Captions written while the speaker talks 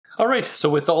Alright, so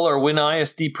with all our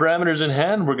WinISD parameters in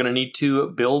hand, we're going to need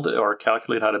to build or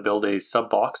calculate how to build a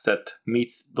subbox that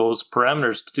meets those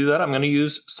parameters. To do that, I'm going to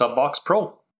use Subbox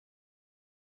Pro.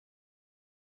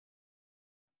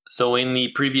 So in the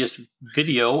previous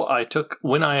video, I took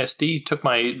WinISD, took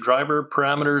my driver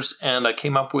parameters, and I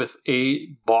came up with a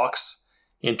box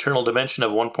internal dimension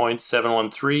of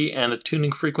 1.713 and a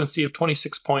tuning frequency of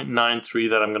 26.93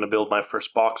 that I'm going to build my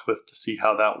first box with to see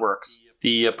how that works.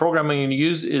 The program I'm going to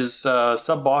use is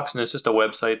Subbox, and it's just a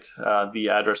website. The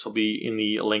address will be in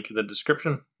the link in the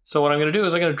description. So what I'm going to do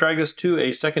is I'm going to drag this to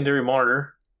a secondary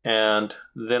monitor, and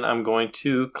then I'm going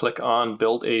to click on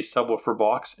Build a Subwoofer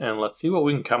Box, and let's see what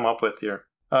we can come up with here.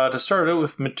 To start out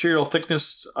with material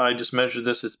thickness, I just measured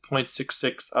this as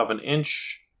 0.66 of an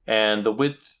inch, and the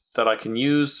width that I can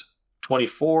use,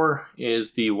 24,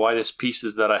 is the widest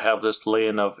pieces that I have this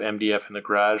lay-in of MDF in the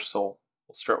garage, so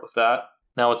we'll start with that.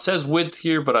 Now it says width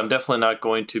here, but I'm definitely not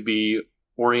going to be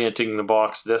orienting the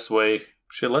box this way.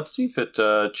 Actually, let's see if it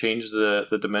changes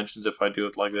the dimensions if I do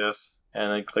it like this,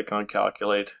 and then click on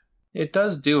calculate. It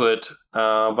does do it,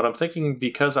 but I'm thinking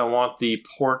because I want the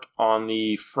port on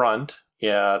the front,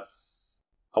 I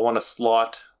want a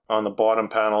slot on the bottom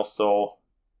panel, so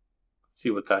let's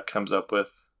see what that comes up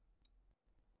with.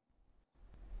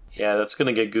 Yeah, that's going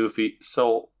to get goofy.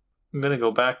 So I'm going to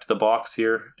go back to the box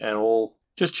here and we'll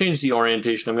just change the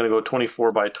orientation. I'm going to go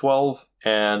 24 by 12,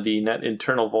 and the net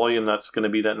internal volume, that's going to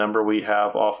be that number we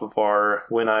have off of our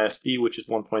WinISD, which is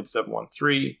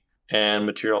 1.713, and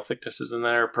material thickness is in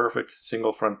there. Perfect.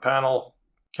 Single front panel.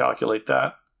 Calculate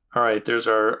that. All right, there's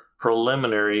our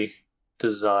preliminary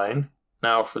design.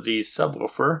 Now for the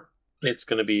subwoofer, it's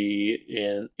going to be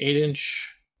in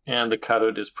 8-inch. And the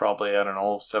cutout is probably, I don't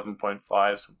know, 7.5,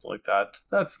 something like that.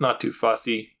 That's not too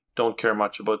fussy. Don't care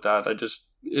much about that.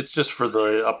 It's just for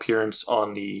the appearance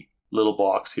on the little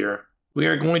box here. We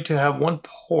are going to have one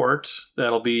port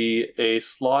that'll be a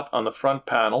slot on the front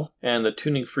panel, and the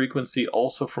tuning frequency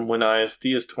also from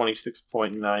WinISD is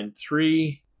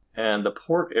 26.93. And the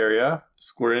port area,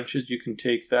 square inches, you can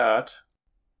take that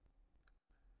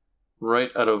right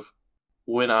out of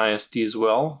WinISD as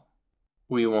well.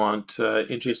 We want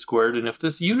inches squared, and if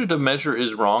this unit of measure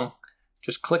is wrong,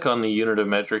 just click on the unit of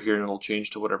measure here and it'll change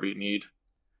to whatever you need.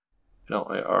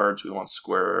 Yards, we want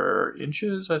square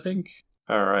inches, I think.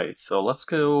 Alright, so let's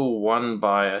go 1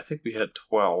 by, I think we had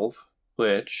 12,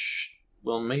 which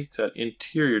will make that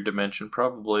interior dimension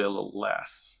probably a little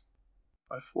less,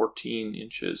 by 14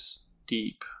 inches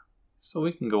deep. So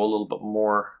we can go a little bit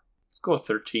more. Let's go with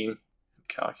 13 and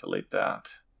calculate that.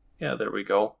 Yeah, there we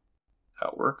go.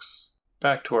 That works.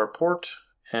 Back to our port,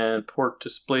 and port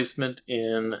displacement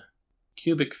in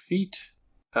cubic feet.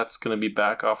 That's going to be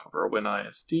back off of our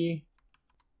WinISD.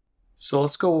 So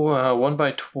let's go 1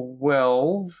 by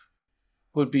 12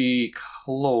 would be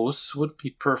close, would be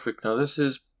perfect. Now this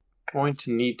is going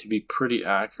to need to be pretty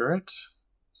accurate.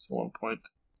 So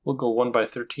we'll go 1 by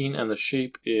 13, and the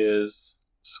shape is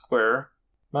square.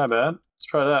 My bad. Let's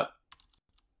try that.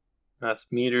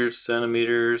 That's meters,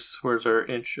 centimeters. Where's our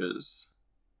inches?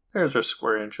 There's our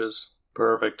square inches.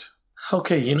 Perfect.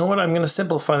 Okay, you know what? I'm going to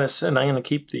simplify this, and I'm going to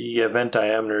keep the vent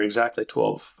diameter exactly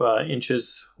 12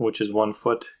 inches, which is 1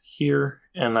 foot here,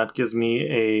 and that gives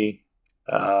me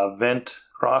a vent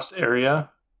cross area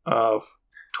of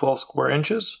 12 square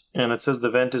inches, and it says the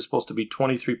vent is supposed to be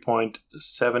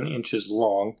 23.7 inches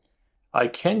long. I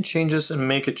can change this and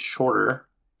make it shorter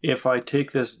if I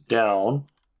take this down.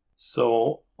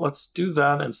 So let's do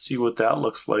that and see what that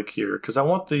looks like here, because I'd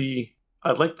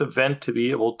like the vent to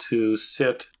be able to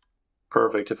sit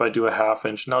perfect if I do a 1/2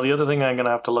 inch. Now the other thing I'm going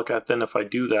to have to look at then, if I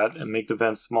do that and make the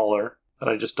vent smaller, that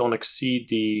I just don't exceed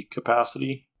the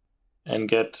capacity and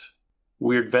get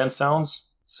weird vent sounds.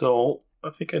 So I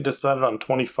think I decided on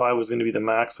 25 was going to be the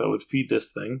max I would feed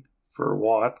this thing for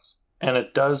watts, and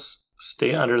it does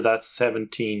stay under that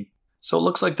 17. So it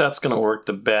looks like that's going to work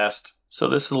the best. So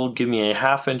this will give me a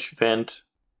 1/2 inch vent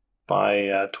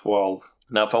by 12.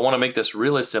 Now if I want to make this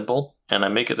really simple, and I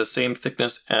make it the same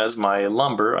thickness as my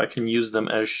lumber, I can use them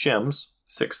as shims.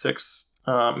 6/6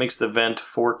 makes the vent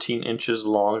 14 inches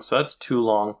long, so that's too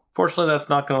long. Fortunately that's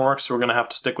not going to work, so we're going to have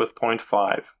to stick with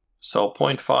 0.5. So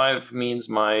 0.5 means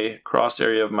my cross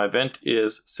area of my vent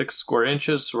is 6 square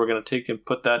inches, so we're going to take and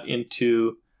put that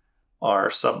into our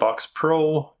Subbox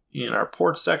Pro in our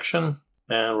port section,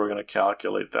 and we're going to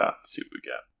calculate that and see what we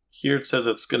get. Here it says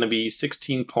it's going to be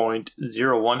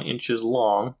 16.01 inches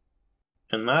long,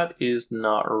 and that is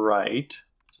not right.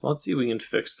 So let's see if we can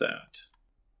fix that.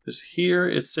 Because here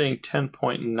it's saying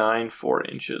 10.94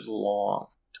 inches long.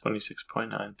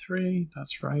 26.93,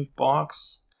 that's right,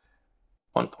 box.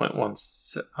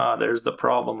 1.1, there's the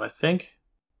problem, I think.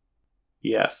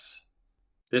 Yes,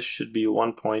 this should be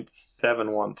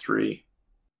 1.713.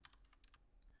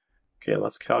 Okay,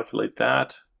 let's calculate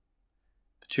that.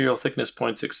 Material thickness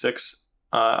 0.66.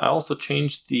 I also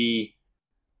changed the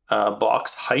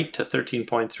box height to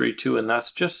 13.32, and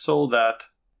that's just so that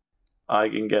I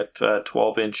can get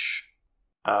 12-inch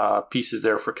pieces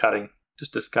there for cutting,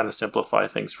 just to kind of simplify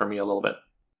things for me a little bit.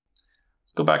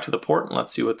 Let's go back to the port and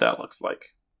let's see what that looks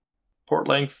like. Port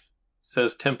length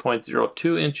says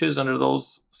 10.02 inches under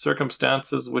those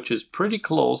circumstances, which is pretty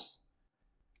close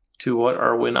to what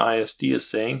our WinISD is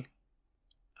saying.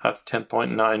 That's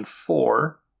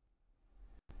 10.94.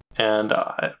 And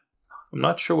I'm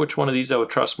not sure which one of these I would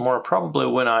trust more. Probably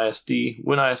WinISD.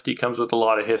 WinISD comes with a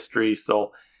lot of history,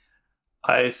 so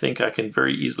I think I can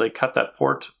very easily cut that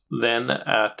port then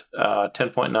at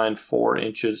 10.94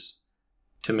 inches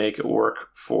to make it work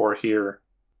for here.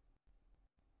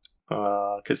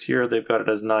 Because here they've got it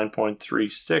as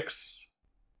 9.36.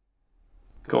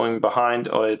 Going behind,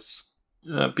 oh, it's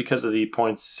because of the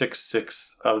 0.66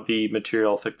 of the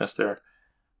material thickness there.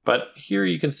 But here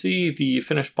you can see the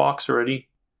finished box already.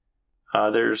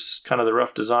 There's kind of the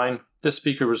rough design. This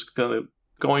speaker was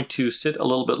going to sit a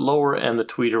little bit lower and the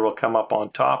tweeter will come up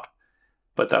on top.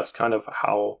 But that's kind of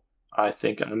how I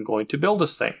think I'm going to build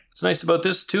this thing. What's nice about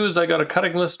this too is I got a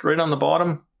cutting list right on the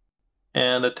bottom,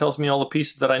 and it tells me all the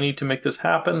pieces that I need to make this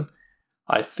happen.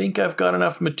 I think I've got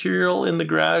enough material in the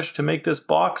garage to make this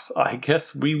box. I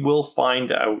guess we will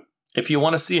find out. If you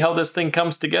want to see how this thing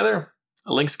comes together,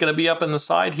 a link's going to be up in the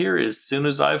side here as soon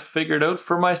as I've figured out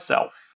for myself.